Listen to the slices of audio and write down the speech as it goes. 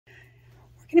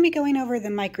going to be going over the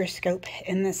microscope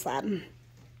in this lab.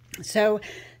 So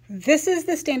this is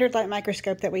the standard light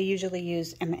microscope that we usually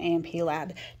use in the A&P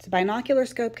lab. It's a binocular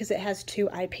scope because it has two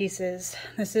eyepieces.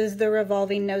 This is the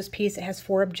revolving nose piece. It has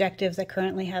 4 objectives. I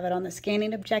currently have it on the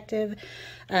scanning objective.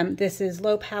 This is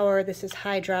low power, this is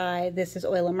high dry, this is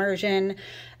oil immersion.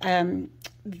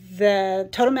 The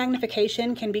total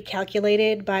magnification can be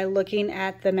calculated by looking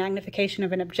at the magnification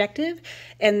of an objective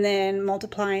and then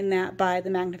multiplying that by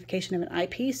the magnification of an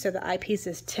eyepiece. So the eyepiece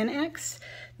is 10x.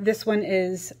 This one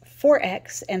is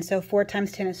 4x, and so 4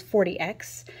 times 10 is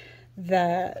 40x.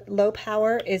 The low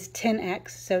power is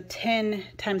 10x, so 10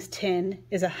 times 10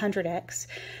 is 100x.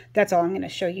 That's all I'm going to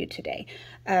show you today.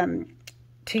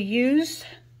 To use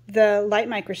the light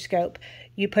microscope,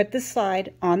 you put the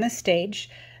slide on the stage,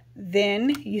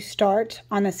 then you start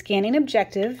on the scanning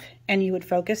objective and you would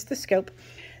focus the scope.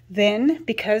 Then,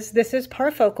 because this is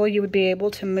parfocal, you would be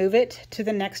able to move it to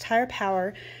the next higher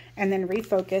power and then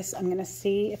refocus. I'm going to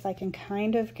see if I can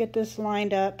kind of get this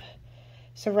lined up.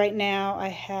 So right now I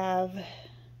have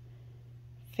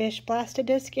fish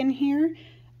blastodisc in here,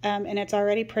 and it's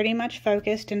already pretty much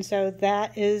focused, and so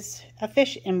that is a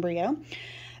fish embryo.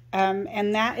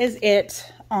 And that is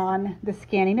it on the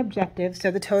scanning objective. So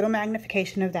the total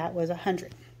magnification of that was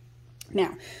 100.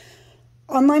 Now,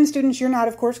 online students, you're not,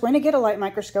 of course, going to get a light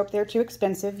microscope. They're too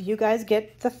expensive. You guys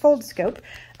get the Foldscope.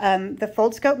 The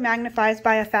Foldscope magnifies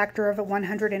by a factor of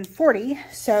 140.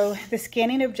 So the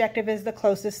scanning objective is the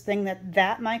closest thing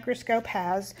that microscope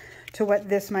has to what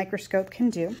this microscope can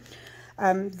do.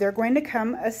 They're going to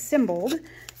come assembled.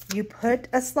 You put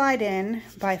a slide in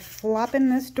by flopping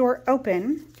this door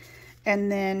open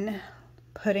and then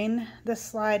putting the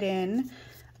slide in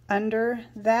under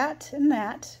that,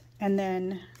 and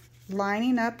then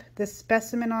lining up the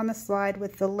specimen on the slide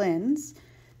with the lens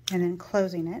and then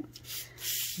closing it.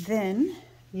 Then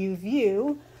you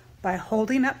view by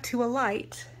holding up to a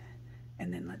light,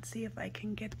 and then let's see if I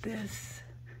can get this.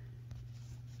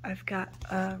 I've got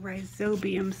a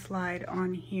rhizobium slide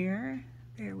on here.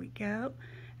 There we go.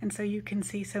 And so you can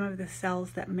see some of the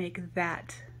cells that make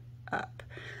that up.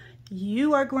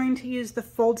 You are going to use the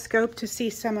Foldscope to see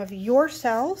some of your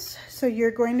cells. So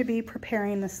you're going to be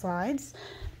preparing the slides.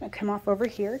 I'm gonna come off over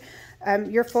here.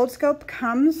 Your Foldscope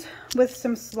comes with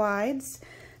some slides.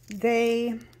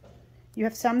 You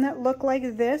have some that look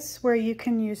like this, where you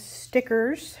can use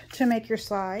stickers to make your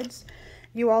slides.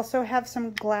 You also have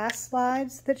some glass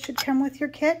slides that should come with your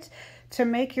kit to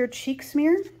make your cheek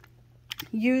smear.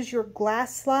 Use your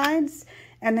glass slides,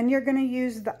 and then you're going to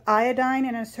use the iodine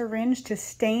in a syringe to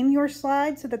stain your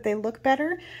slides so that they look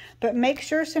better. But make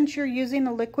sure, since you're using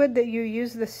a liquid, that you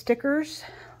use the stickers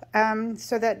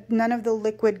so that none of the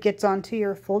liquid gets onto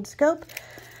your Foldscope.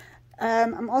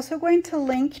 I'm also going to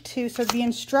link to, so the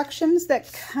instructions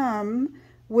that come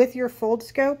with your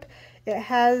Foldscope, it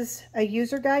has a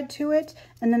user guide to it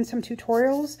and then some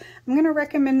tutorials. I'm going to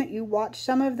recommend that you watch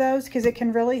some of those because it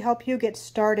can really help you get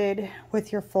started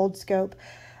with your Foldscope.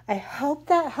 I hope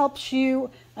that helps you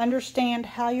understand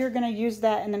how you're going to use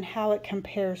that and then how it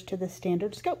compares to the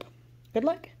standard scope. Good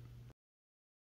luck.